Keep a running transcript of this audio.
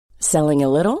Selling a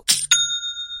little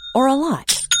or a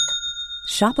lot?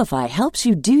 Shopify helps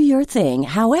you do your thing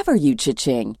however you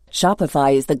cha-ching.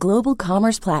 Shopify is the global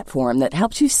commerce platform that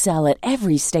helps you sell at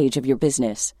every stage of your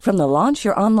business. From the launch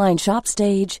your online shop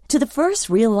stage to the first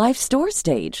real-life store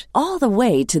stage, all the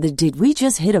way to the did we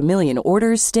just hit a million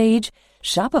orders stage.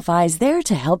 Shopify is there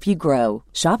to help you grow.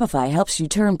 Shopify helps you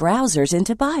turn browsers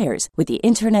into buyers with the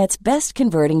internet's best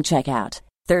converting checkout.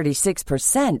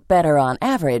 36% better on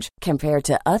average compared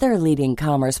to other leading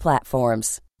commerce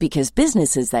platforms. Because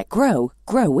businesses that grow,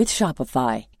 grow with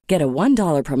Shopify. Get a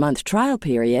 $1 per month trial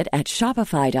period at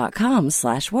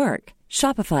shopify.com/work.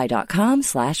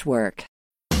 Shopify.com/work.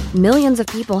 Millions of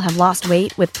people have lost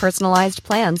weight with personalized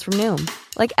plans from Noom.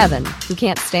 Like Evan, who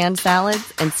can't stand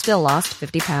salads and still lost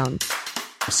 50 pounds.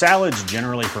 Salads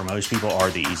generally for most people are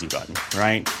the easy button,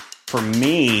 right? For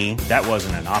me, that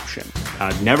wasn't an option.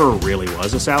 I never really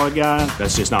was a salad guy.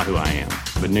 That's just not who I am.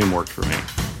 But Noom worked for me.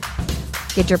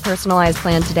 Get your personalized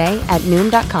plan today at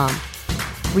Noom.com.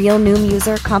 Real Noom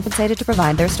user compensated to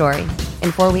provide their story.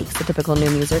 In 4 weeks, the typical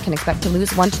Noom user can expect to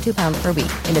lose 1 to 2 pounds per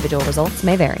week. Individual results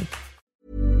may vary.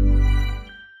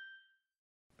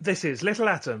 This is Little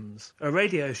Atoms, a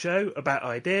radio show about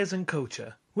ideas and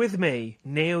culture. With me,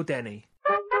 Neil Denny.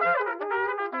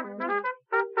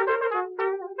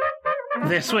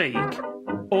 This week,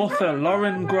 author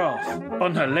Lauren Groff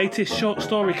on her latest short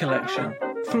story collection,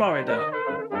 Florida.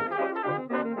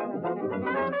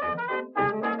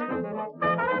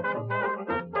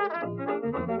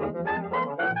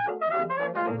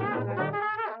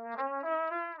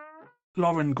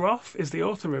 Lauren Groff is the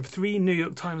author of 3 New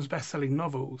York Times best-selling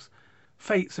novels,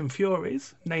 Fates and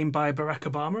Furies, named by Barack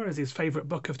Obama as his favourite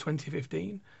book of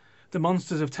 2015, The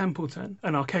Monsters of Templeton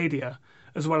and Arcadia,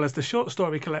 as well as the short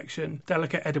story collection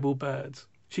Delicate Edible Birds.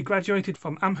 She graduated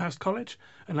from Amherst College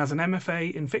and has an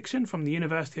MFA in fiction from the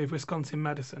University of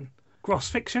Wisconsin-Madison. Groff's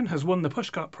fiction has won the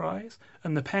Pushcart Prize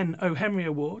and the Penn O. Henry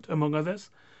Award, among others,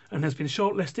 and has been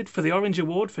shortlisted for the Orange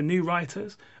Award for New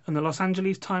Writers and the Los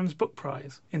Angeles Times Book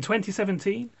Prize. In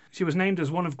 2017, she was named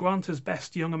as one of Granta's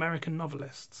best young American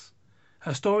novelists.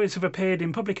 Her stories have appeared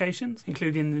in publications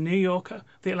including The New Yorker,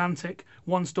 The Atlantic,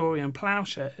 One Story and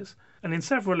Plowshares, and in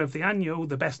several of the annual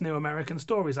The Best New American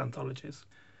Stories anthologies.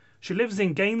 She lives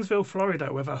in Gainesville,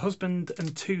 Florida with her husband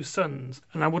and 2 sons,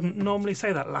 and I wouldn't normally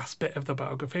say that last bit of the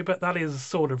biography, but that is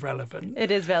sort of relevant.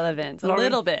 It is relevant, Lauren, a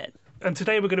little bit. And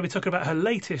today we're going to be talking about her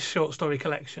latest short story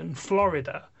collection,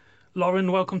 Florida.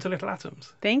 Lauren, welcome to Little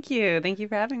Atoms. Thank you. Thank you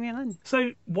for having me on.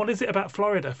 So what is it about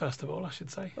Florida, first of all, I should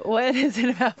say? What is it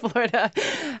about Florida?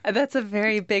 That's a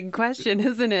very big question,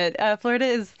 isn't it? Florida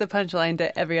is the punchline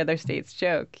to every other state's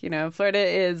joke. You know, Florida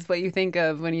is what you think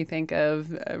of when you think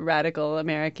of radical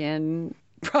American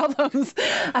problems.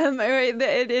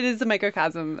 It is a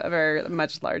microcosm of our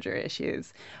much larger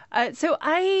issues. So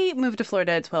I moved to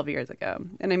Florida 12 years ago,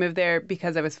 and I moved there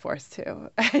because I was forced to.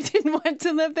 I didn't want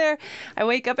to live there. I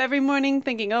wake up every morning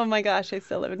thinking, oh my gosh, I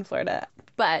still live in Florida.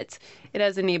 But it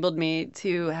has enabled me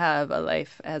to have a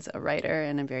life as a writer,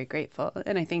 and I'm very grateful.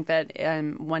 And I think that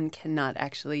one cannot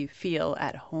actually feel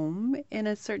at home in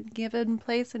a certain given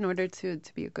place in order to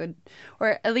be a good,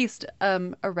 or at least a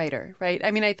writer, right?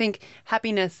 I mean, I think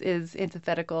happiness is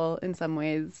antithetical in some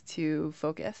ways to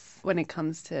focus when it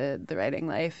comes to the writing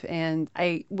life. And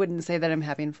I wouldn't say that I'm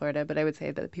happy in Florida, but I would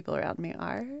say that the people around me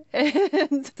are.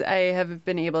 And I have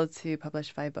been able to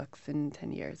publish 5 books in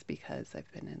 10 years because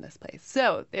I've been in this place.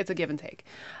 So it's a give and take.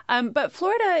 But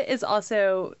Florida is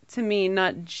also, to me,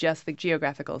 not just the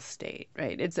geographical state,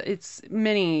 right? It's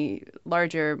many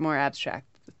larger, more abstract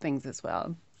things as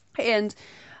well. And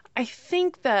I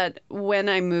think that when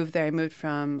I moved there, I moved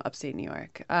from upstate New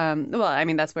York. Well, I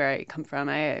mean, that's where I come from.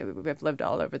 I've lived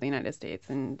all over the United States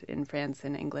and in France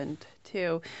and England,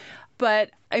 too.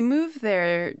 But I moved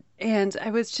there, and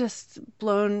I was just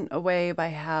blown away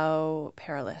by how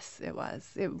perilous it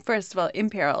was. First of all,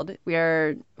 imperiled. We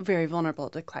are very vulnerable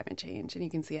to climate change, and you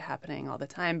can see it happening all the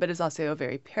time. But it's also a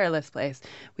very perilous place.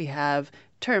 We have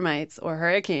termites or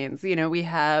hurricanes. You know, we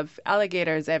have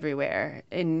alligators everywhere.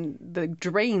 In the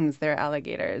drains, there are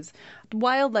alligators.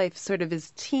 Wildlife sort of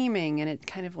is teeming, and it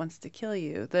kind of wants to kill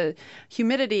you. The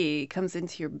humidity comes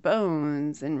into your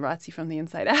bones and rots you from the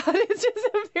inside out. It's just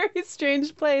a very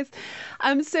strange place.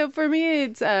 So for me,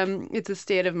 it's a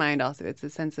state of mind also. It's a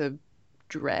sense of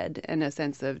dread and a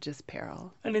sense of just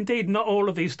peril. And indeed, not all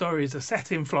of these stories are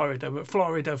set in Florida, but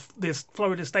this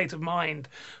Florida state of mind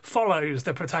follows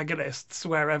the protagonists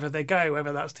wherever they go,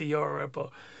 whether that's to Europe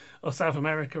or or South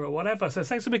America or whatever. So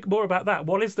say something more about that.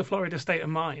 What is the Florida state of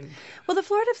mind? Well, the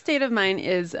Florida state of mind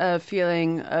is a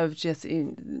feeling of just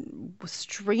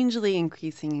strangely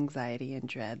increasing anxiety and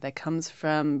dread that comes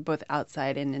from both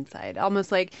outside and inside.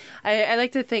 Almost like I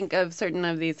like to think of certain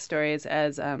of these stories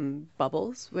as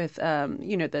bubbles with,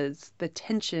 the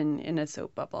tension in a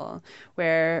soap bubble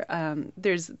where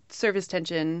there's surface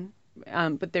tension.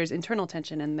 But there's internal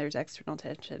tension and there's external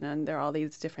tension, and there are all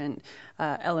these different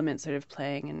elements sort of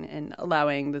playing and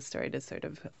allowing the story to sort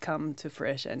of come to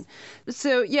fruition.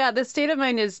 So, yeah, the state of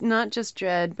mind is not just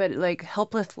dread, but like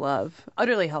helpless love,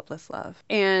 utterly helpless love,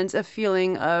 and a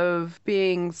feeling of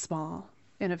being small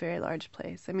in a very large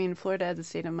place. I mean, Florida as a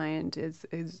state of mind is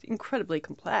incredibly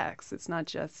complex. It's not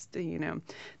just, the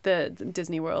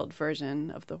Disney World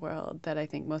version of the world that I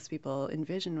think most people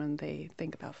envision when they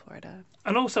think about Florida.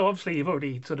 And also, obviously, you've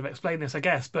already sort of explained this, I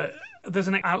guess, but there's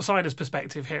an outsider's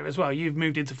perspective here as well. You've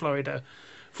moved into Florida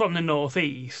from the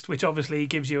Northeast, which obviously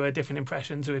gives you a different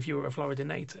impression to if you were a Florida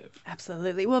native.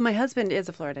 Absolutely. Well, my husband is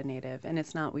a Florida native, and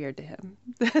it's not weird to him.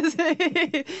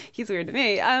 He's weird to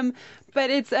me. But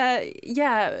it's,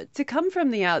 to come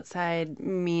from the outside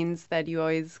means that you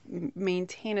always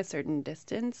maintain a certain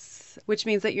distance, which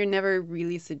means that you're never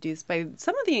really seduced by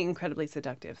some of the incredibly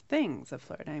seductive things of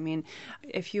Florida. I mean,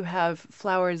 if you have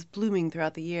flowers blooming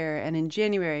throughout the year, and in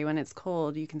January when it's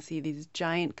cold, you can see these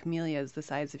giant camellias the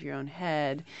size of your own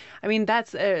head. I mean,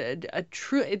 that's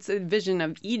it's a vision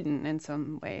of Eden in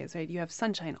some ways, right? You have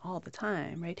sunshine all the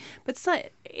time, right? But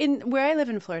where I live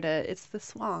in Florida, it's the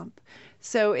swamp.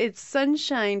 So it's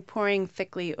sunshine pouring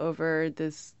thickly over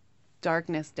this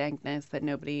darkness, dankness that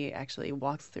nobody actually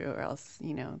walks through, or else,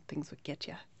 things would get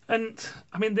you. And,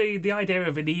 I mean, the idea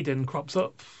of an Eden crops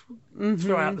up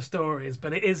throughout the stories,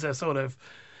 but it is a sort of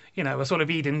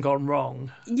Eden gone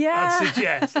wrong. Yeah. I'd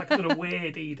suggest, like a sort of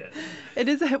weird Eden. It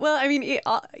is,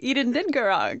 Eden did go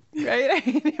wrong, right?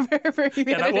 For humanity.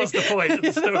 Yeah, that was the point of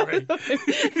the story.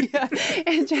 Yeah.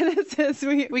 In Genesis,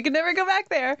 we could never go back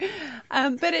there.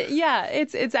 But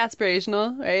it's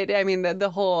aspirational, right? I mean, the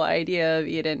whole idea of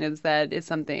Eden is that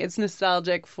it's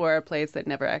nostalgic for a place that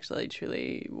never actually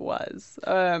truly was,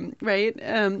 right?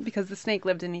 Because the snake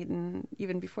lived in Eden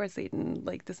even before Satan,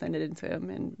 descended into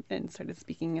him and started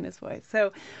speaking in his voice.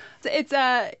 So it's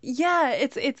a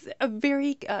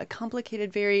very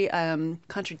complicated, very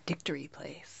contradictory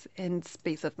place and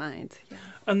space of mind. Yeah.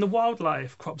 And the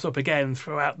wildlife crops up again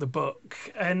throughout the book,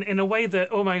 and in a way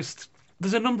that almost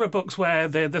there's a number of books where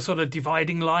the sort of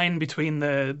dividing line between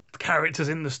the characters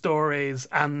in the stories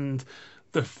and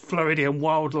the Floridian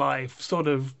wildlife sort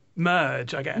of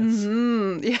merge, I guess.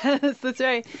 Mm-hmm. Yes, that's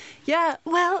right. Yeah.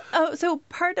 Well, so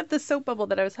part of the soap bubble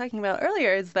that I was talking about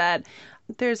earlier is that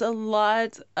there's a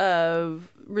lot of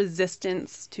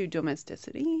resistance to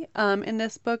domesticity in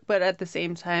this book, but at the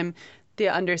same time, the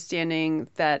understanding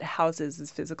that houses as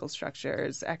physical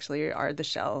structures actually are the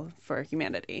shell for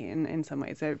humanity in some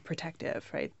ways. They're protective,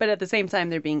 right? But at the same time,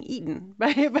 they're being eaten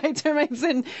by termites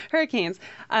and hurricanes.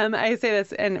 I say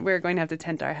this, and we're going to have to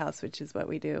tent our house, which is what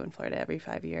we do in Florida every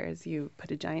 5 years. You put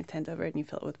a giant tent over it and you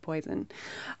fill it with poison.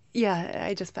 Yeah,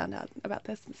 I just found out about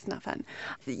this. It's not fun.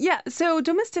 Yeah, so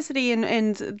domesticity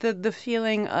and the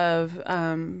feeling of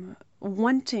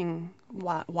wanting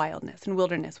wildness and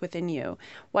wilderness within you,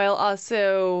 while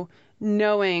also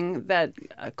knowing that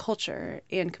culture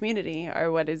and community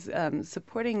are what is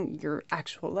supporting your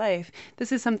actual life.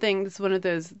 This is one of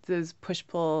those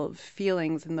push-pull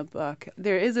feelings in the book.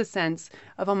 There is a sense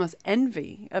of almost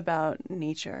envy about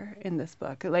nature in this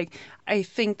book. I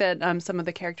think that some of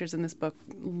the characters in this book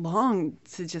long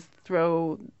to just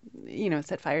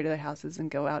set fire to their houses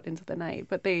and go out into the night,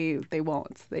 but they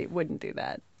won't. They wouldn't do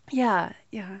that. Yeah.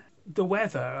 The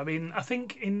weather, I mean, I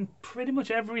think in pretty much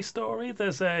every story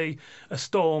there's a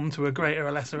storm to a greater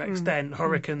or lesser extent,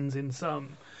 hurricanes in some.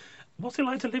 What's it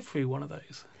like to live through one of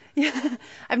those? Yeah,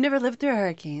 I've never lived through a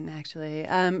hurricane, actually.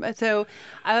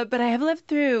 But I have lived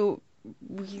through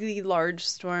really large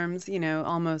storms,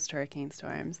 almost hurricane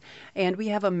storms. And we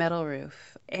have a metal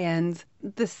roof. And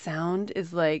the sound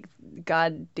is like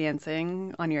God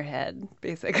dancing on your head,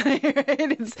 basically.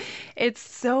 Right? It's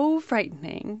so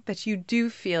frightening that you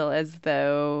do feel as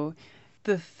though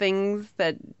the things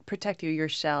that protect you, your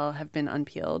shell, have been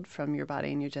unpeeled from your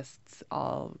body, and you're just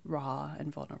all raw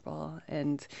and vulnerable.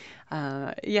 And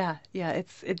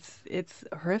it's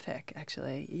horrific.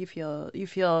 Actually, you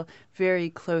feel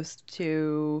very close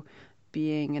to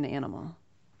being an animal.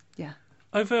 Yeah.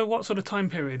 Over what sort of time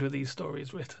period were these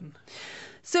stories written?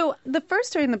 So the first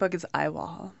story in the book is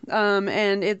Eyewall,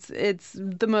 and it's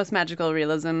the most magical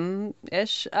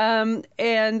realism-ish, and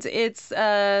it's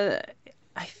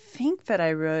I think that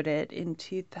I wrote it in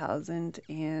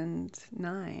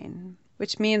 2009,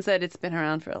 which means that it's been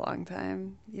around for a long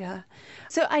time. Yeah.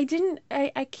 So I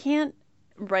can't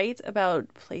write about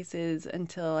places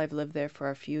until I've lived there for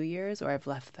a few years or I've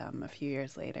left them a few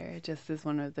years later. It just is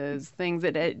one of those things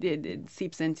that it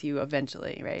seeps into you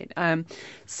eventually, right?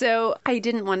 So I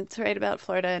didn't want to write about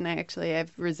Florida, and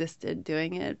I've resisted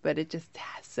doing it, but it just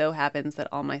so happens that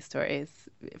all my stories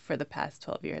for the past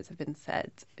 12 years have been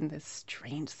set in this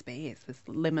strange space, this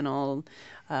liminal,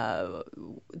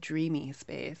 dreamy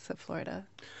space of Florida.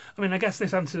 I mean, I guess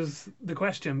this answers the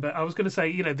question, but I was going to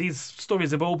say, these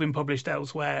stories have all been published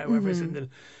elsewhere, whether it's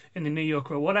in the New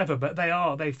Yorker or whatever, but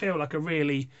they feel like a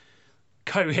really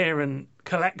coherent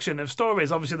collection of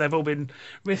stories. Obviously, they've all been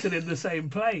written in the same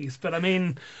place, but I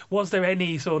mean, was there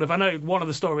any sort of, I know one of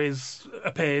the stories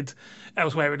appeared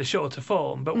elsewhere in a shorter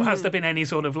form, but has there been any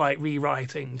sort of like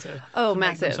rewriting to massive.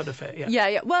 make them sort of fit?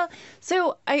 Yeah. Well,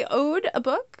 so I owed a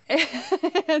book,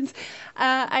 and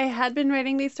I had been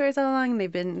writing these stories all along.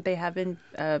 They have been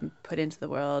put into the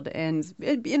world, and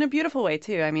in a beautiful way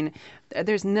too. I mean,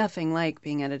 there's nothing like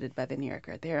being edited by the New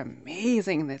Yorker. They're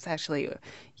amazing. It's actually,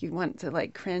 you want to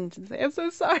like cringe and say, I'm so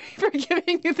sorry for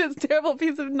giving you this terrible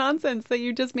piece of nonsense that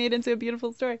you just made into a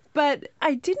beautiful story. But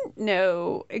I didn't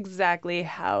know exactly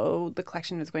how the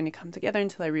collection was going to come together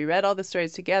until I reread all the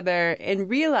stories together and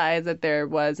realized that there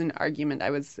was an argument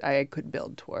I could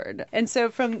build toward. And so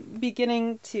from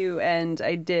beginning to end,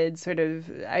 I sort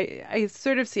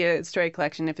of see a story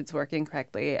collection, if it's working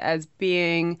correctly, as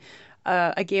being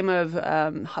a game of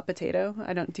hot potato.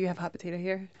 Do you have hot potato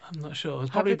here? I'm not sure.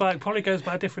 It probably goes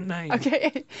by a different name.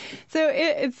 Okay. So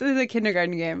it's a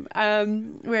kindergarten game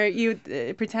where you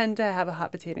pretend to have a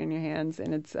hot potato in your hands,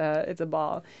 and it's a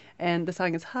ball. And the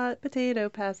song is Hot Potato,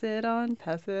 Pass It On,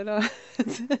 Pass It On.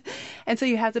 And so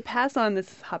you have to pass on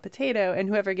this hot potato, and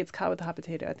whoever gets caught with the hot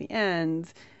potato at the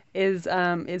end is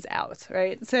out,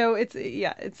 right? So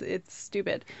it's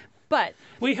stupid. But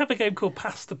we have a game called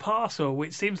Pass the Parcel,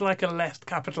 which seems like a less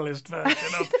capitalist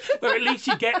version of, where at least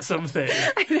you get something.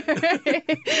 I know, right?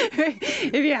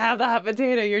 If you have the hot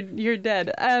potato, you're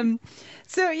dead. But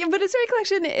a story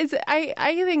collection is,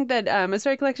 I think that a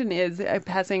story collection is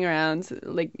passing around,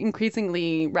 like,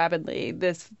 increasingly rapidly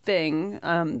this thing,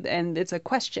 and it's a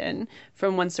question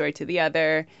from one story to the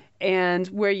other. And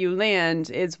where you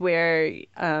land is where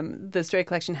the story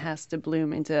collection has to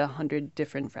bloom into 100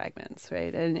 different fragments,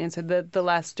 right? And so the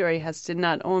last story has to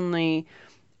not only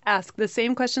ask the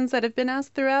same questions that have been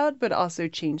asked throughout, but also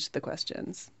change the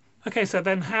questions. Okay, so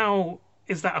then how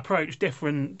is that approach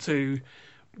different to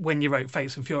when you wrote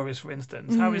Fates and Furies, for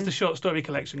instance? How is the short story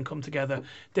collection come together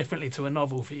differently to a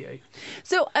novel for you?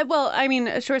 So,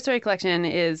 a short story collection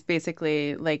is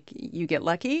basically like you get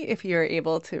lucky if you're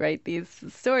able to write these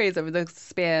stories over the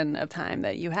span of time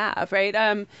that you have, right?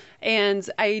 And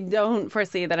I don't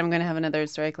foresee that I'm going to have another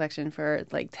story collection for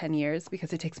like 10 years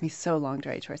because it takes me so long to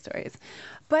write short stories.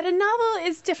 But a novel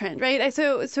is different, right?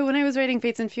 So when I was writing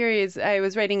Fates and Furies, I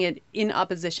was writing it in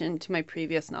opposition to my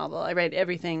previous novel. I write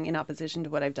everything in opposition to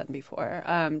what I've done before,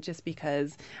 just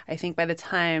because I think by the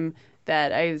time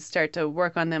that I start to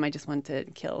work on them, I just want to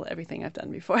kill everything I've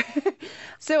done before.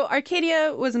 So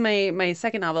Arcadia was my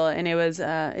second novel, and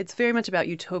it's very much about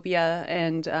utopia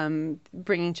and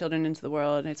bringing children into the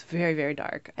world, and it's very, very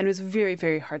dark. And it was very,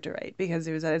 very hard to write because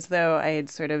it was as though I had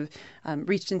sort of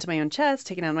reached into my own chest,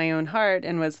 taken out my own heart,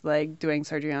 and was like doing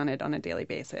surgery on it on a daily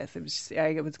basis.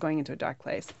 I was going into a dark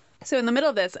place. So in the middle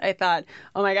of this, I thought,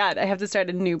 oh my God, I have to start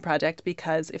a new project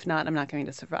because if not, I'm not going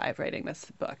to survive writing this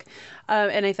book.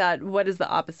 And I thought, what is the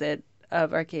opposite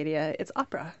of Arcadia? It's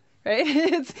opera, right?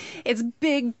 It's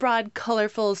big, broad,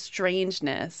 colorful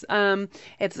strangeness.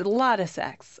 It's a lot of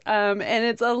sex. And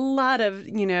it's a lot of,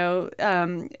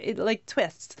 like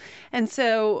twists. And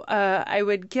so I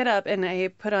would get up and I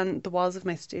put on the walls of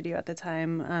my studio at the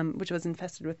time, which was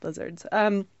infested with lizards,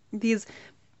 these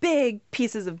big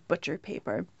pieces of butcher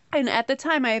paper. And at the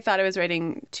time, I thought I was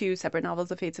writing two separate novels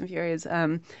of Fates and Furies,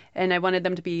 and I wanted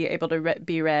them to be able to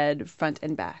be read front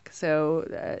and back, so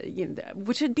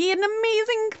which would be an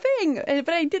amazing thing.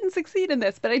 But I didn't succeed in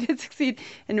this, but I did succeed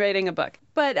in writing a book.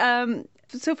 But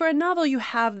so for a novel, you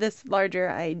have this larger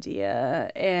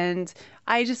idea, and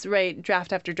I just write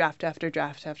draft after draft after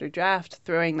draft after draft,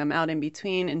 throwing them out in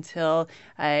between until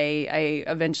I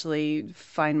eventually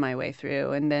find my way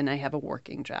through, and then I have a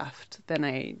working draft. Then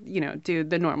I, do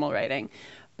the normal writing.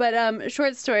 But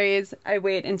short stories, I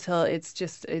wait until it's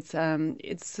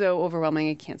so overwhelming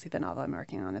I can't see the novel I'm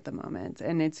working on at the moment.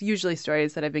 And it's usually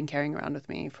stories that I've been carrying around with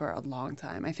me for a long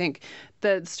time. I think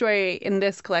the story in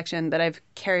this collection that I've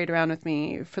carried around with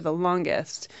me for the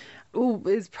longest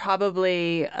is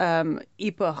probably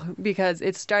Epoch, because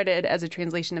it started as a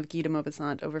translation of Guy de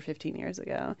Maupassant over 15 years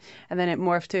ago, and then it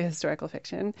morphed to historical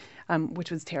fiction,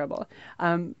 which was terrible.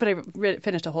 But I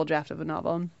finished a whole draft of a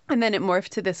novel, and then it morphed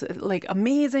to this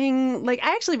amazing. I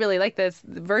actually really like this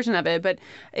version of it, but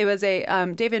it was a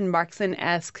David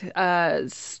Markson-esque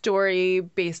story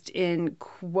based in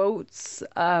quotes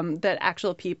that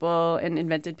actual people and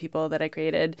invented people that I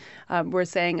created were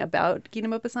saying about Guy de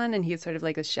Maupassant, and he's sort of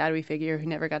like a shadowy figure who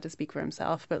never got to speak for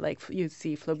himself, but you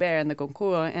see Flaubert and the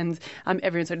Goncourt, and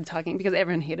everyone started talking because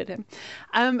everyone hated him.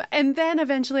 And then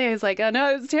eventually I was like, oh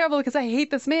no, it's terrible because I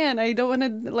hate this man. I don't want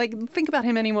to think about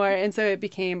him anymore. And so it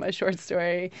became a short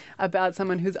story about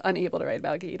someone who's unable to write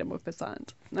about Guy de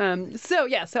Maupassant. So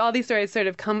all these stories sort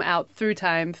of come out through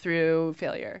time, through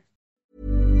failure.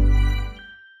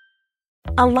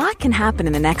 A lot can happen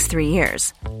in the next 3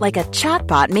 years. Like a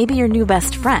chatbot may be your new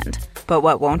best friend. But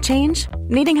what won't change?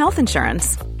 Needing health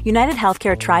insurance. United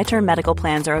Healthcare Tri-Term Medical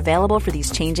Plans are available for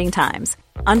these changing times.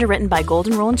 Underwritten by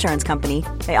Golden Rule Insurance Company,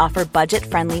 they offer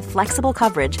budget-friendly, flexible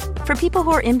coverage for people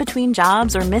who are in between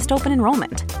jobs or missed open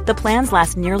enrollment. The plans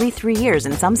last nearly 3 years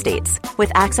in some states,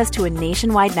 with access to a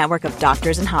nationwide network of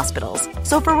doctors and hospitals.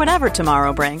 So for whatever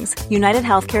tomorrow brings, United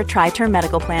Healthcare Tri-Term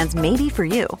Medical Plans may be for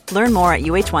you. Learn more at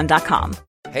uh1.com.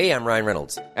 Hey, I'm Ryan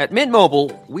Reynolds. At Mint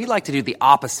Mobile, we like to do the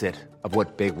opposite of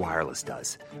what Big Wireless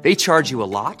does. They charge you a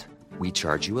lot. We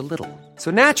charge you a little.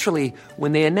 So naturally,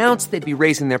 when they announced they'd be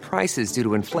raising their prices due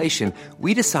to inflation,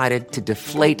 we decided to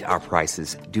deflate our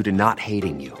prices due to not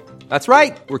hating you. That's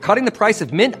right. We're cutting the price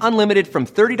of Mint Unlimited from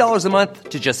 $30 a month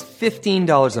to just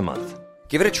 $15 a month.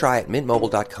 Give it a try at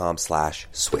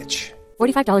mintmobile.com/switch.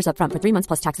 $45 up front for 3 months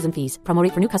plus taxes and fees. Promo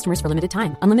rate for new customers for limited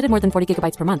time. Unlimited more than 40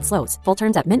 gigabytes per month. Slows full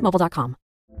terms at mintmobile.com.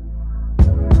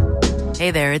 Hey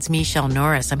there, it's Michelle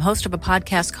Norris. I'm host of a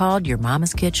podcast called Your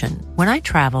Mama's Kitchen. When I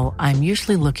travel, I'm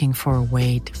usually looking for a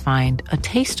way to find a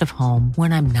taste of home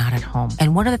when I'm not at home.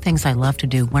 And one of the things I love to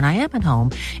do when I am at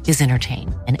home is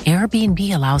entertain. And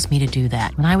Airbnb allows me to do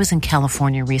that. When I was in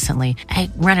California recently, I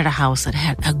rented a house that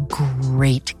had a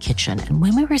great kitchen. And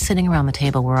when we were sitting around the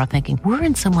table, we're all thinking, we're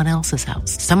in someone else's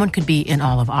house. Someone could be in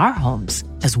all of our homes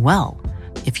as well.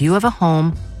 If you have a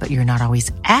home, but you're not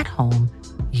always at home,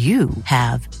 you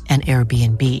have an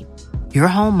Airbnb. Your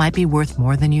home might be worth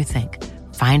more than you think.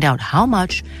 Find out how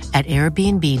much at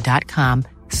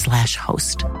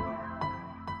airbnb.com/host.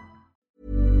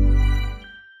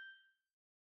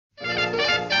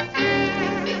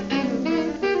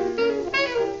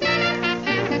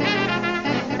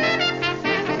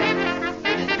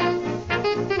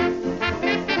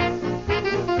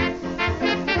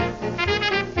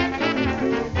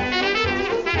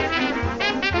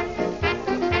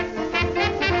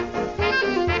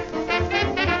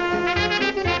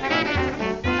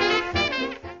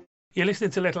 You're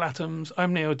listening to Little Atoms.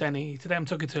 I'm Neil Denny. Today I'm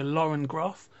talking to Lauren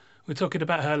Groff. We're talking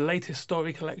about her latest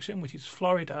story collection, which is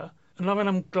Florida. And Lauren,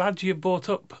 I'm glad you brought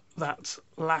up that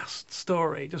last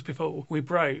story just before we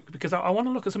broke, because I want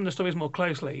to look at some of the stories more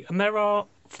closely. And there are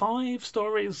 5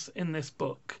 stories in this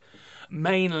book,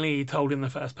 mainly told in the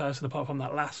first person, apart from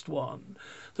that last one,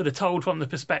 that are told from the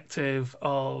perspective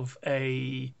of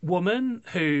a woman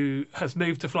who has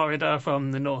moved to Florida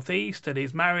from the Northeast and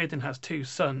is married and has 2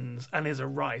 sons and is a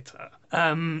writer.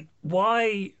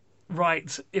 Why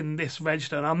write in this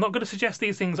register? And I'm not going to suggest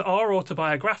these things are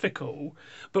autobiographical,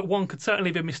 but one could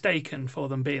certainly be mistaken for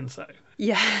them being so.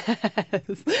 Yes.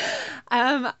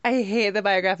 I hate the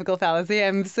biographical fallacy.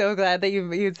 I'm so glad that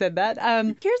you said that.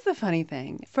 Here's the funny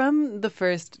thing. From the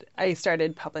first I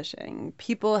started publishing,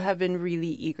 people have been really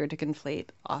eager to conflate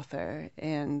author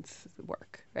and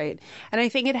work, right? And I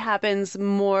think it happens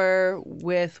more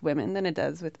with women than it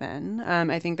does with men.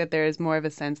 I think that there is more of a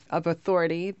sense of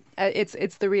authority.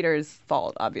 It's the reader's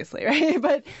fault, obviously,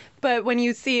 right? But when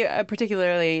you see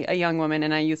particularly a young woman,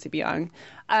 and I used to be young,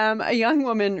 a young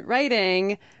woman writing,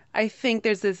 I think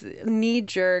there's this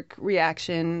knee-jerk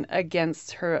reaction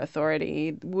against her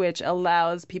authority, which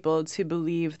allows people to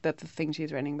believe that the things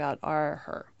she's writing about are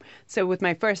her. So with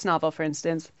my first novel, for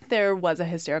instance, there was a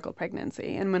hysterical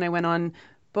pregnancy. And when I went on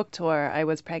book tour, I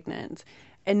was pregnant.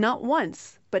 And not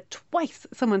once, but twice,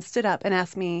 someone stood up and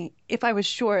asked me if I was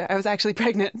sure I was actually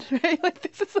pregnant. Right?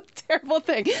 This is a terrible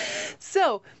thing.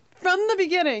 So from the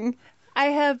beginning, I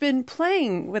have been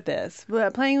playing with this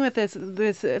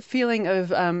feeling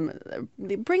of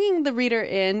bringing the reader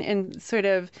in and sort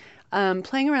of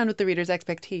playing around with the reader's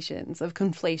expectations of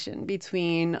conflation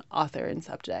between author and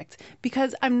subject,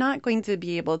 because I'm not going to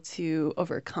be able to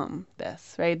overcome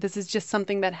this, right? This is just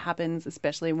something that happens,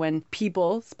 especially when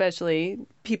especially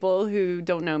people who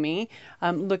don't know me,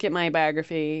 look at my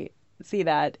biography, see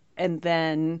that, and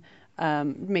then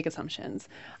make assumptions.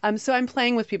 So I'm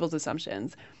playing with people's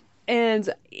assumptions. And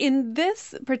in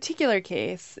this particular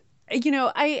case,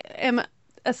 I am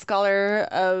a scholar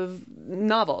of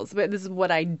novels, but this is what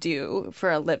I do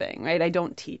for a living, right? I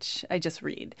don't teach, I just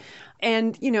read.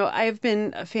 And, I've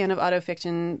been a fan of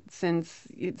autofiction since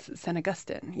it's St.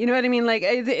 Augustine. You know what I mean? Like,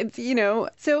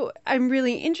 so I'm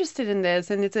really interested in this,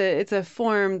 and it's a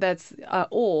form that's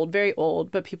old, very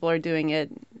old, but people are doing it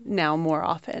now more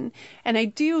often. And I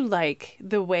do like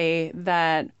the way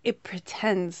that it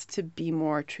pretends to be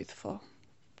more truthful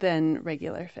than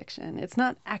regular fiction. It's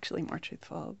not actually more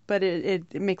truthful, but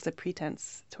it makes a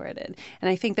pretense toward it. And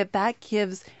I think that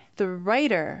gives the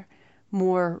writer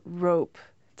more rope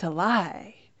to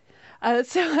lie.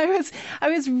 So I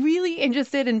was really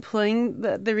interested in pulling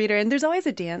the reader, and there's always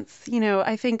a dance.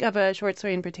 I think of a short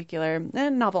story in particular, and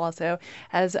a novel also,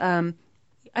 as a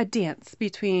dance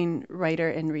between writer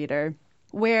and reader,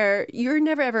 where you're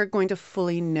never ever going to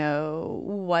fully know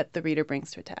what the reader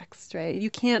brings to a text, right? You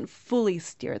can't fully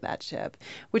steer that ship,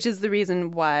 which is the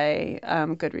reason why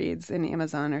Goodreads and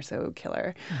Amazon are so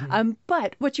killer. Mm-hmm.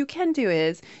 But what you can do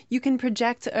is you can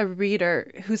project a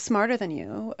reader who's smarter than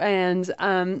you, and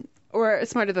or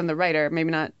smarter than the writer,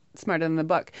 maybe not smarter than the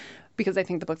book, because I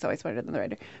think the book's always smarter than the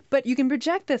writer. But you can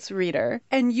project this reader,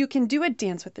 and you can do a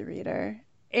dance with the reader.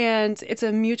 And it's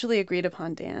a mutually agreed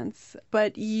upon dance,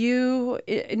 but you,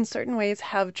 in certain ways,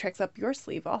 have tricks up your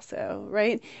sleeve also,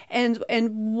 right? And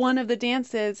one of the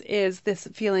dances is this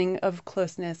feeling of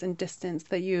closeness and distance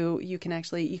that you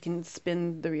can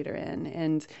spin the reader in.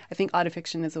 And I think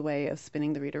autofiction is a way of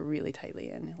spinning the reader really tightly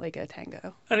in, like a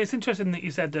tango. And it's interesting that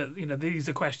you said that these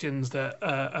are questions that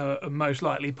are most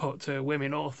likely put to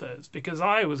women authors, because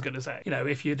I was going to say,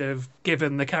 if you'd have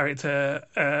given the character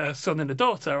a son and a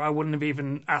daughter, I wouldn't have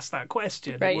even asked that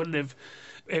question. Right.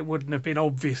 It wouldn't have been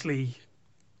obviously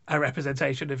a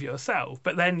representation of yourself.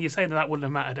 But then you're saying that wouldn't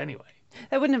have mattered anyway.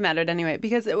 That wouldn't have mattered anyway,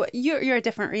 because you're a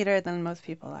different reader than most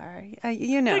people are. Thank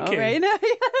you. Right?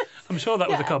 I'm sure that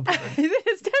was a compliment.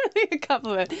 It's definitely a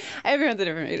compliment. Everyone's a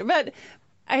different reader, but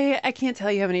I can't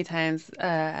tell you how many times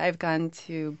I've gone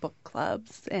to book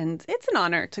clubs, and it's an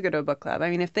honor to go to a book club.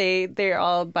 I mean, if they're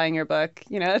all buying your book,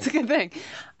 that's a good thing.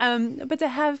 But to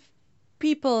have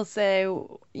people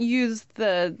use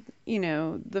the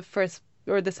first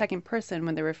or the second person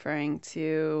when they're referring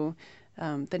to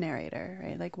the narrator,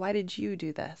 right? Like, why did you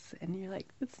do this? And you're like,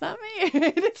 it's not me.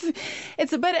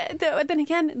 But then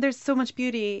again, there's so much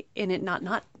beauty in it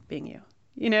not being you.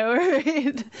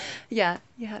 Yeah.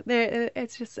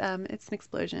 It's just it's an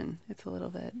explosion. It's a little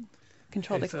bit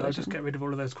controlled explosion. So I'll just get rid of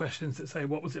all of those questions that say,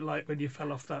 what was it like when you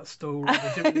fell off that stool? Or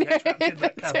did you get trapped in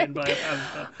that cabin by a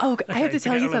panther? Oh, okay, I have to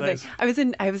tell you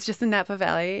something. I was just in Napa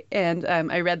Valley, and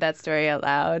I read that story out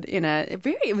loud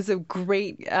it was a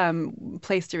great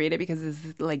place to read it, because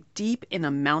it's like deep in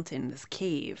a mountain, this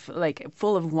cave, like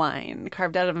full of wine,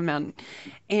 carved out of a mountain.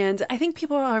 And I think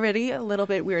people are already a little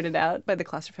bit weirded out by the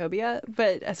claustrophobia.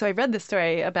 But so I read this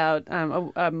story about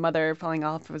a mother falling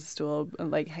off of a stool,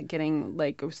 like getting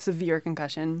like a severe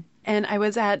concussion. And I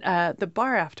was at the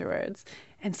bar afterwards,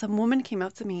 and some woman came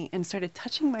up to me and started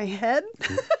touching my head.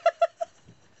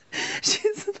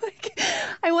 She's like,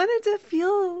 I wanted to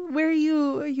feel where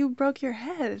you broke your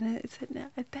head. And I said, no,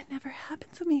 that never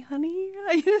happened to me, honey.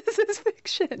 This is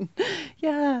fiction.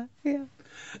 Yeah.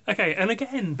 Okay, and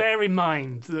again, bear in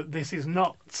mind that this is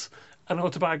not an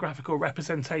autobiographical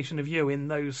representation of you in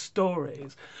those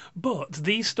stories, but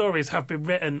these stories have been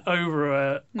written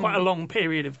over quite a long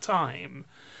period of time.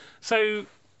 So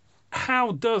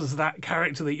how does that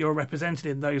character that you're represented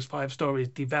in those 5 stories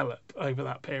develop over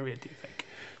that period, do you think?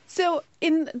 So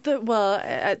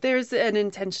there's an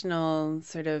intentional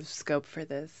sort of scope for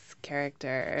this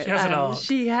character. She has an arc.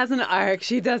 She has an arc.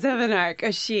 She does have an arc.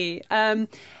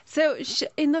 So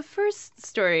in the first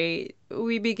story,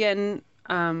 we begin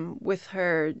with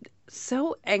her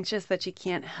so anxious that she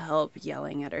can't help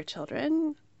yelling at her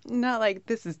children. Not like,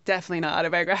 this is definitely not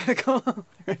autobiographical.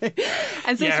 Right?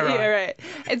 And so right.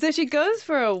 And so she goes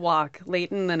for a walk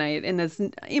late in the night in this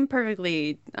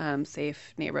imperfectly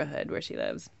safe neighborhood where she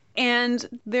lives.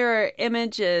 And there are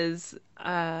images,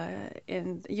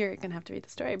 and you're going to have to read the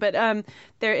story, but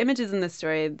there are images in the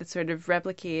story that sort of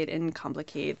replicate and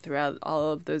complicate throughout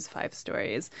all of those 5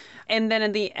 stories. And then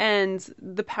at the end,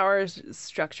 the power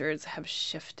structures have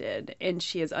shifted, and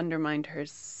she has undermined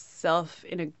herself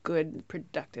in a good,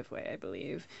 productive way, I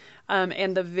believe.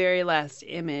 And the very last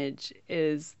image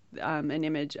is an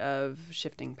image of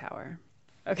shifting power.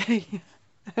 Okay.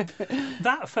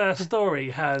 That first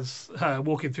story has her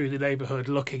walking through the neighbourhood,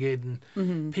 looking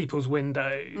in people's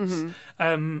windows.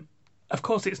 Of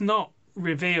course, it's not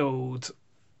revealed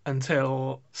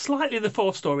until slightly the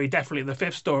fourth story, definitely the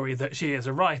fifth story, that she is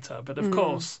a writer. But of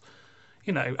course,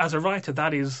 you know, as a writer,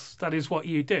 that is what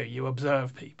you do. You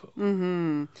observe people.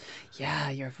 Mm-hmm.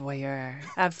 Yeah, you're a voyeur.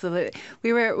 Absolutely.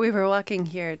 We were walking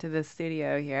here to the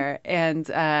studio here, and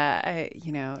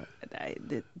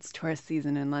it's tourist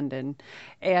season in London,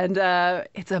 and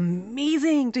it's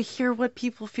amazing to hear what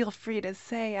people feel free to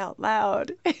say out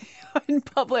loud in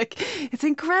public. It's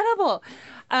incredible.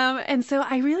 And so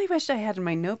I really wished I had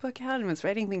my notebook out and was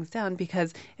writing things down,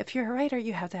 because if you're a writer,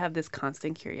 you have to have this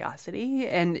constant curiosity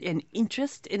and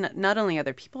interest in not only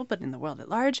other people, but in the world at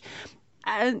large.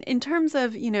 And in terms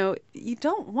of, you know, you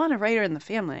don't want a writer in the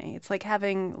family. It's like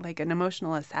having like an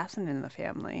emotional assassin in the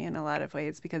family in a lot of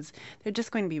ways, because they're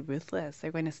just going to be ruthless.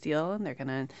 They're going to steal, and they're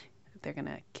going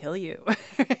to kill you.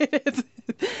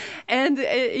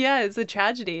 It's a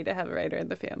tragedy to have a writer in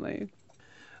the family.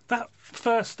 The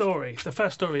first story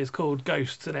is called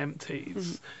Ghosts and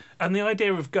Empties. And the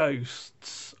idea of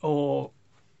ghosts, or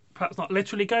perhaps not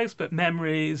literally ghosts, but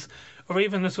memories, or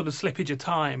even the sort of slippage of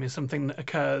time, is something that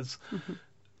occurs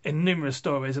in numerous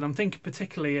stories. And I'm thinking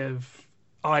particularly of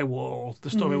Eyewall, the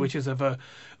story which is of a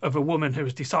woman who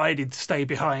has decided to stay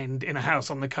behind in a house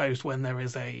on the coast when there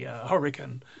is a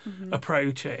hurricane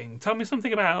approaching. Tell me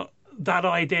something about that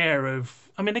idea of,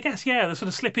 I mean, I guess, the sort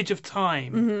of slippage of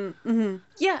time.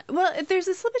 Yeah, well, there's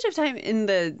a slippage of time in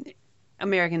the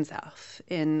American South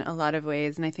in a lot of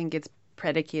ways, and I think it's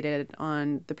predicated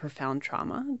on the profound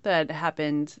trauma that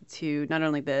happened to not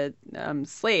only the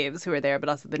slaves who were there, but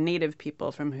also the native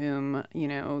people from whom, you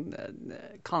know, the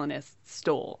colonists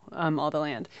stole all the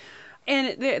land.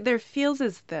 And there feels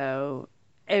as though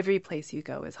every place you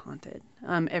go is haunted.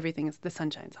 Everything is, the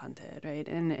sunshine's haunted, right?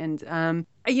 And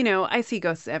you know, I see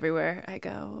ghosts everywhere I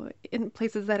go. In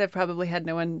places that have probably had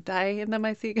no one die in them,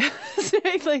 I see ghosts.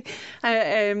 Right? Like I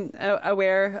am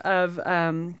aware of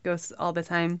ghosts all the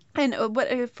time. And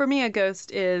what for me a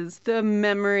ghost is the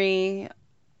memory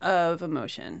of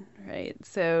emotion, right?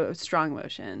 So strong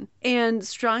emotion. And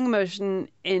strong emotion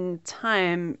in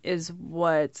time is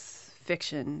what's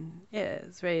fiction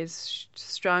is, right? It's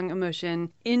strong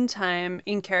emotion in time,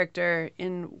 in character,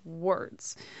 in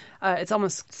words. It's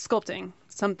almost sculpting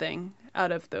something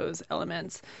out of those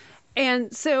elements.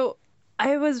 And so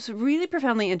I was really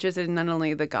profoundly interested in not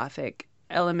only the Gothic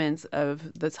elements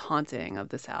of this haunting of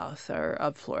the South or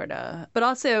of Florida, but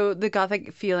also the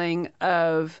Gothic feeling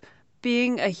of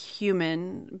being a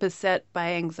human beset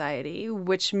by anxiety,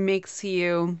 which makes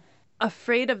you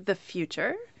afraid of the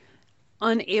future,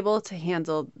 unable to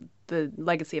handle the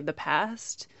legacy of the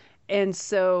past, and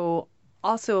so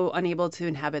also unable to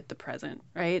inhabit the present,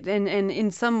 right? And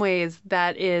in some ways,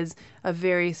 that is a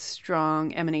very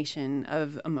strong emanation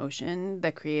of emotion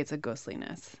that creates a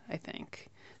ghostliness, I think.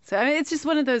 So I mean, it's just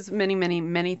one of those many, many,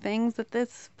 many things that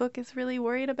this book is really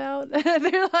worried about.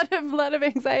 There are a lot of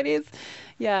anxieties.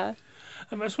 Yeah.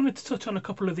 I just wanted to touch on a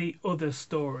couple of the other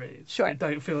stories. Sure. I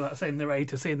don't feel that same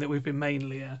narrator, seeing that we've been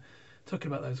mainly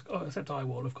talking about those, except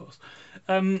Eyewall, of course.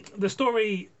 The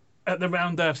story at the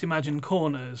Round Earth's Imagined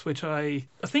Corners, which I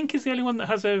think is the only one that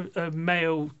has a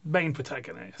male main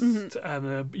protagonist,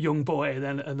 a young boy,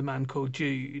 and the man called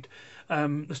Jude.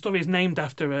 The story is named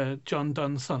after a John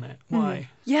Donne sonnet. Why?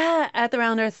 Yeah, at the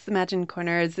Round Earth's Imagined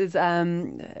Corners is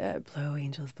Blow,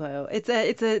 Angels Blow.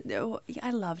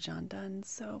 I love John Donne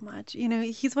so much. You know,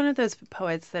 he's one of those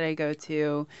poets that I go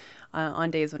to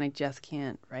on days when I just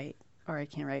can't write. Or I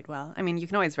can't write well. I mean, you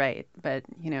can always write, but,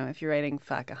 you know, if you're writing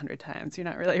 100 times, you're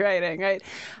not really writing, right?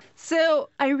 So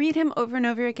I read him over and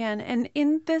over again. And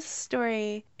in this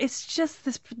story, it's just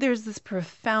there's this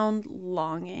profound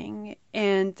longing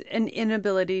and an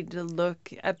inability to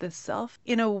look at the self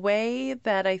in a way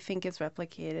that I think is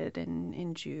replicated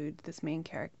in Jude, this main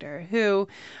character, who,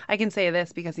 I can say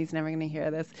this because he's never going to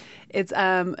hear this. It's,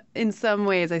 in some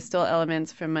ways, I stole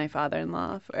elements from my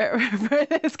father-in-law for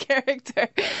this character.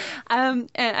 And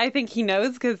I think he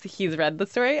knows because he's read the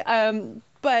story.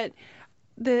 But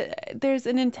there's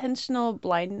an intentional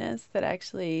blindness that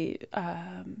actually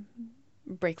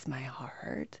breaks my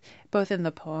heart, both in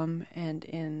the poem and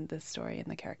in the story and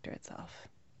the character itself.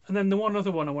 And then the one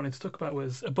other one I wanted to talk about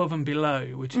was Above and Below,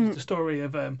 which is the story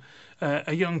of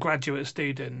a young graduate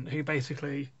student who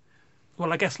basically,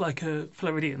 well, I guess like a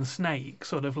Floridian snake,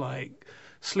 sort of like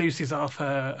sluices off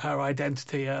her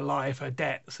identity, her life, her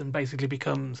debts, and basically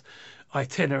becomes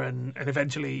itinerant and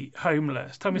eventually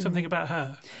homeless. Tell me something about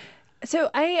her.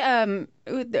 So we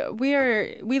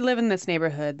live in this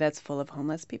neighborhood that's full of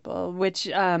homeless people, which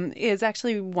is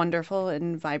actually wonderful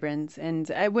and vibrant. And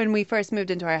when we first moved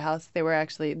into our house, there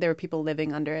were people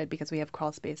living under it because we have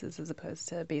crawl spaces as opposed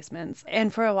to basements.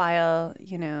 And for a while,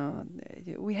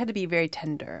 we had to be very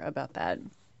tender about that.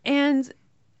 And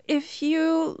if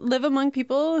you live among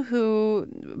people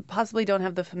who possibly don't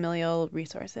have the familial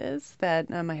resources that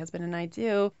my husband and I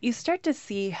do, you start to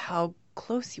see how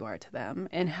close you are to them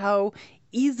and how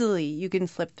easily you can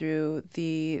slip through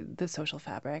the social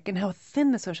fabric and how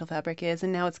thin the social fabric is,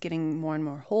 and now it's getting more and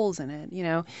more holes in it,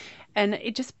 and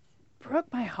it just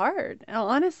broke my heart,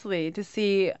 honestly, to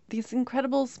see these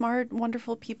incredible, smart,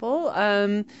 wonderful people,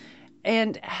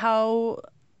 and how,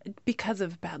 because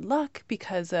of bad luck,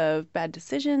 because of bad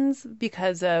decisions,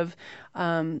 because of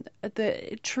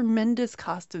the tremendous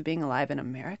cost of being alive in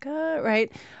America,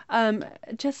 right?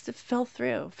 Just fell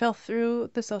through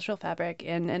the social fabric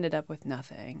and ended up with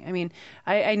nothing. I mean,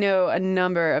 I know a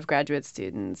number of graduate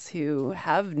students who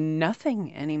have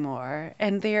nothing anymore,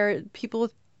 and they're people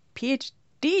with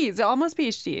PhDs, almost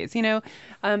PhDs,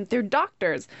 they're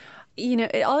doctors.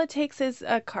 All it takes is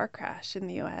a car crash in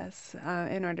the U.S.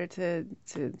 In order to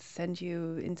send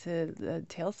you into the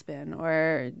tailspin,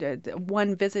 or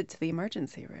one visit to the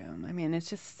emergency room. I mean,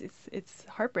 it's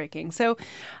heartbreaking. So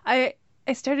I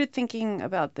started thinking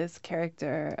about this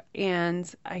character,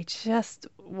 and I just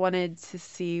wanted to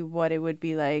see what it would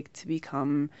be like to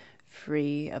become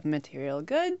free of material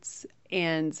goods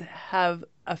and have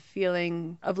a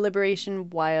feeling of liberation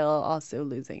while also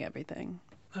losing everything.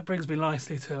 That brings me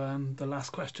nicely to the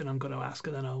last question I'm going to ask,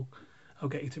 and then I'll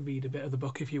get you to read a bit of the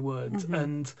book, if you would. Mm-hmm.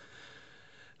 And,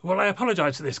 well, I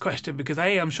apologise for this question because,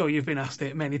 A, I'm sure you've been asked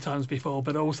it many times before,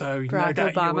 but also no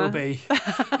doubt you will be.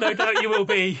 No doubt you will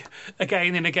be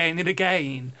again and again and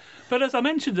again. But as I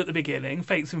mentioned at the beginning,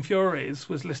 Fates and Furies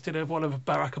was listed as one of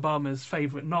Barack Obama's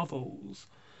favourite novels.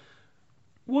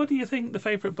 What do you think the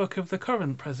favourite book of the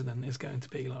current president is going to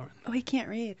be, Lauren? Oh, he can't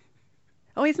read.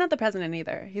 Oh, he's not the president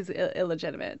either. He's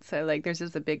illegitimate. So, there's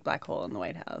just a big black hole in the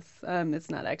White House. It's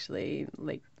not actually,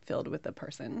 filled with a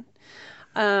person.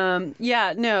 The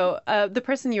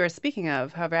person you were speaking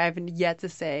of, however, I haven't yet to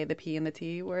say the P and the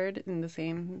T word in the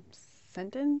same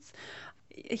sentence.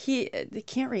 He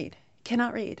can't read.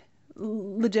 Cannot read.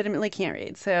 Legitimately can't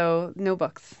read. So, no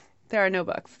books. There are no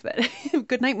books.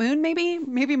 Goodnight Moon, maybe?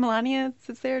 Maybe Melania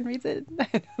sits there and reads it? I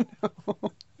don't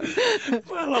know.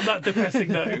 Well, on that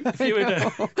depressing note, if you would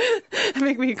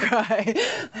make me cry.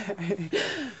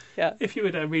 Yeah. If you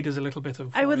would read us a little bit of.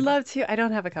 I would love to. I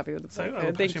don't have a copy of the book. So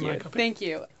I'll Thank you you. my copy. Thank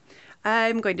you.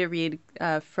 I'm going to read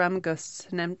From Ghosts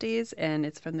and Empties, and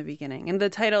it's from the beginning. And the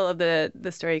title of the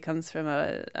story comes from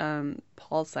a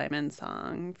Paul Simon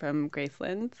song from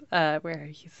Graceland, where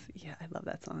I love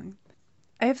that song.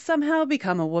 I have somehow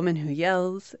become a woman who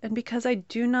yells, and because I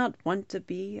do not want to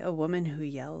be a woman who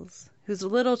yells, whose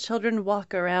little children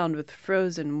walk around with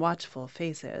frozen, watchful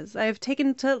faces, I have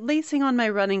taken to lacing on my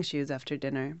running shoes after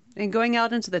dinner and going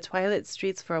out into the twilit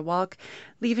streets for a walk,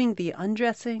 leaving the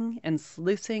undressing and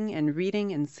sluicing and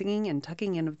reading and singing and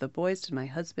tucking in of the boys to my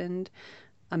husband,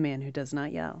 a man who does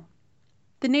not yell.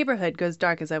 The neighborhood goes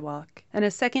dark as I walk, and a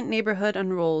second neighborhood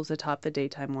unrolls atop the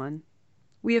daytime one.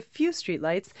 We have few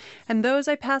streetlights, and those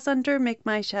I pass under make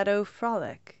my shadow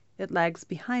frolic. It lags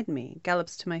behind me,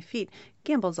 gallops to my feet,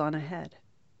 gambols on ahead.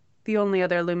 The only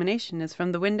other illumination is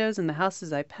from the windows in the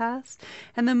houses I pass,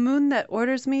 and the moon that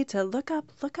orders me to look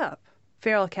up, look up.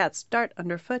 Feral cats dart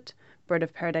underfoot, bird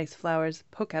of paradise flowers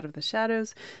poke out of the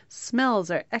shadows,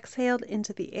 smells are exhaled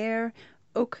into the air,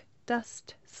 oak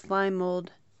dust, slime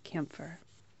mold, camphor.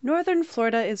 Northern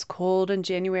Florida is cold in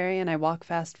January, and I walk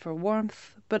fast for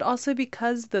warmth, but also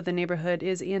because, though the neighborhood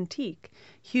is antique,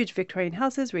 huge Victorian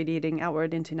houses radiating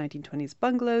outward into 1920s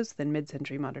bungalows, then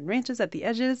mid-century modern ranches at the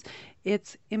edges,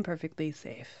 it's imperfectly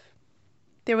safe.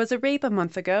 There was a rape a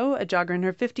month ago, a jogger in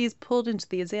her 50s pulled into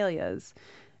the azaleas.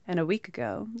 And a week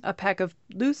ago, a pack of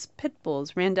loose pit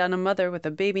bulls ran down a mother with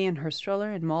a baby in her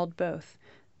stroller and mauled both,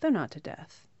 though not to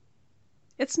death.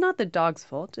 It's not the dog's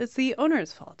fault, it's the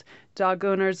owner's fault. Dog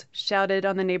owners shouted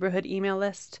on the neighborhood email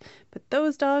list, but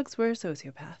those dogs were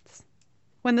sociopaths.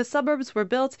 When the suburbs were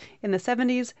built in the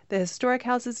 70s, the historic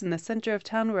houses in the center of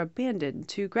town were abandoned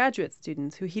to graduate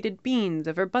students who heated beans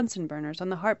over Bunsen burners on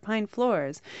the heart pine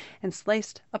floors and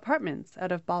sliced apartments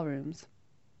out of ballrooms.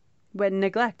 When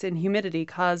neglect and humidity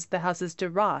caused the houses to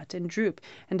rot and droop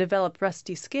and develop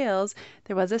rusty scales,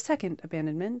 there was a second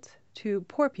abandonment to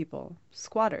poor people,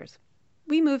 squatters.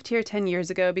 We moved here 10 years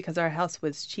ago because our house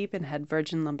was cheap and had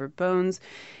virgin lumber bones,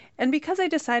 and because I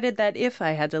decided that if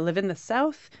I had to live in the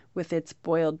South with its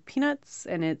boiled peanuts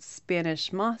and its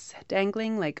Spanish moss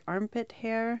dangling like armpit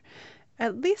hair,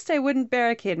 at least I wouldn't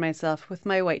barricade myself with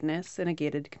my whiteness in a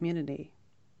gated community.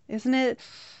 Isn't it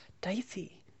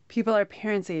dicey? People our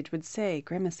parents' age would say,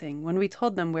 grimacing, when we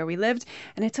told them where we lived,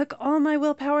 and it took all my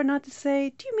willpower not to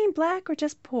say, "Do you mean black or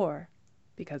just poor?"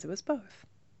 Because it was both.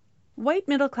 White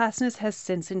middle-classness has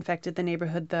since infected the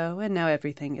neighborhood, though, and now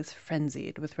everything is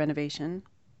frenzied with renovation.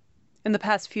 In the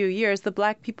past few years, the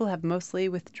black people have mostly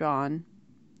withdrawn.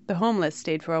 The homeless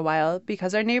stayed for a while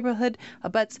because our neighborhood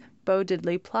abuts Bo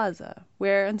Diddley Plaza,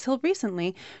 where, until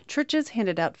recently, churches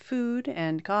handed out food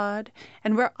and God,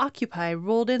 and where Occupy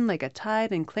rolled in like a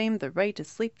tide and claimed the right to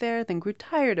sleep there, then grew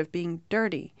tired of being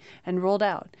dirty and rolled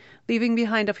out, leaving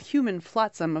behind a human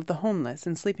flotsam of the homeless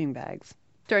in sleeping bags.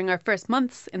 During our first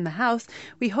months in the house,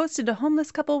 we hosted a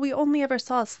homeless couple we only ever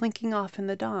saw slinking off in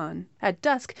the dawn. At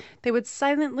dusk, they would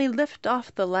silently lift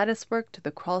off the latticework to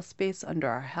the crawl space under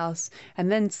our house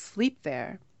and then sleep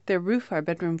there, their roof our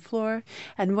bedroom floor,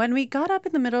 and when we got up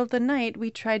in the middle of the night, we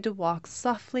tried to walk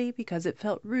softly because it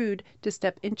felt rude to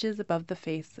step inches above the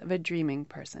face of a dreaming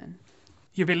person.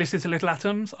 You've been listening to Little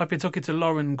Atoms. I've been talking to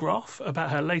Lauren Groff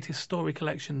about her latest story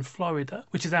collection, Florida,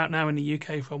 which is out now in the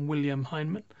UK from William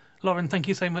Heinemann. Lauren, thank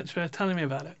you so much for telling me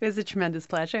about it. It was a tremendous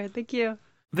pleasure. Thank you.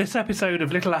 This episode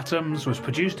of Little Atoms was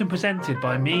produced and presented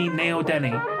by me, Neil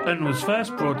Denny, and was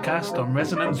first broadcast on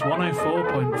Resonance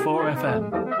 104.4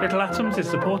 FM. Little Atoms is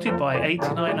supported by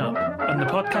 89UP, and the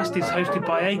podcast is hosted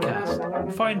by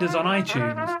Acast. Find us on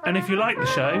iTunes, and if you like the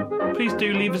show, please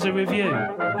do leave us a review.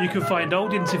 You can find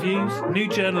old interviews, new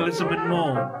journalism and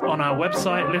more on our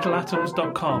website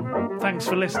littleatoms.com. Thanks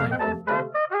for listening.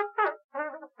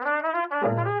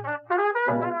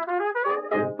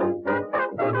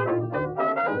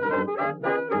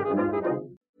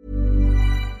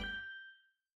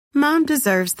 Mom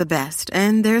deserves the best,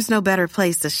 and there's no better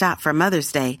place to shop for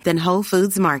Mother's Day than Whole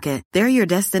Foods Market. They're your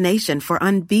destination for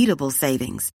unbeatable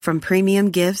savings, from premium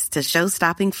gifts to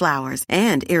show-stopping flowers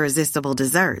and irresistible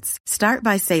desserts. Start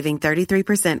by saving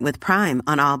 33% with Prime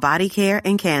on all body care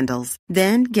and candles.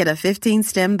 Then get a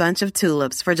 15-stem bunch of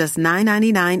tulips for just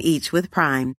 $9.99 each with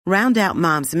Prime. Round out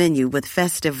Mom's menu with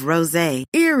festive rosé,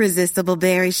 irresistible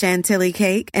berry chantilly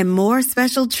cake, and more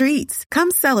special treats.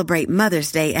 Come celebrate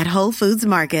Mother's Day at Whole Foods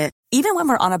Market. Even when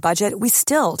we're on a budget, we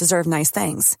still deserve nice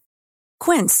things.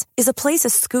 Quince is a place to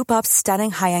scoop up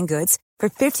stunning high-end goods for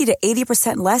 50 to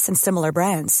 80% less than similar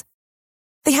brands.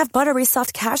 They have buttery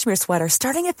soft cashmere sweaters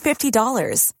starting at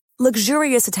 $50,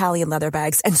 luxurious Italian leather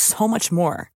bags, and so much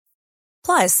more.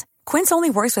 Plus, Quince only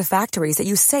works with factories that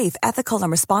use safe, ethical,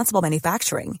 and responsible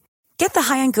manufacturing. Get the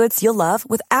high-end goods you'll love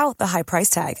without the high price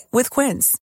tag with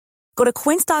Quince. Go to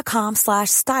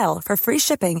quince.com/style for free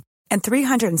shipping and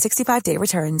 365-day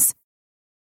returns.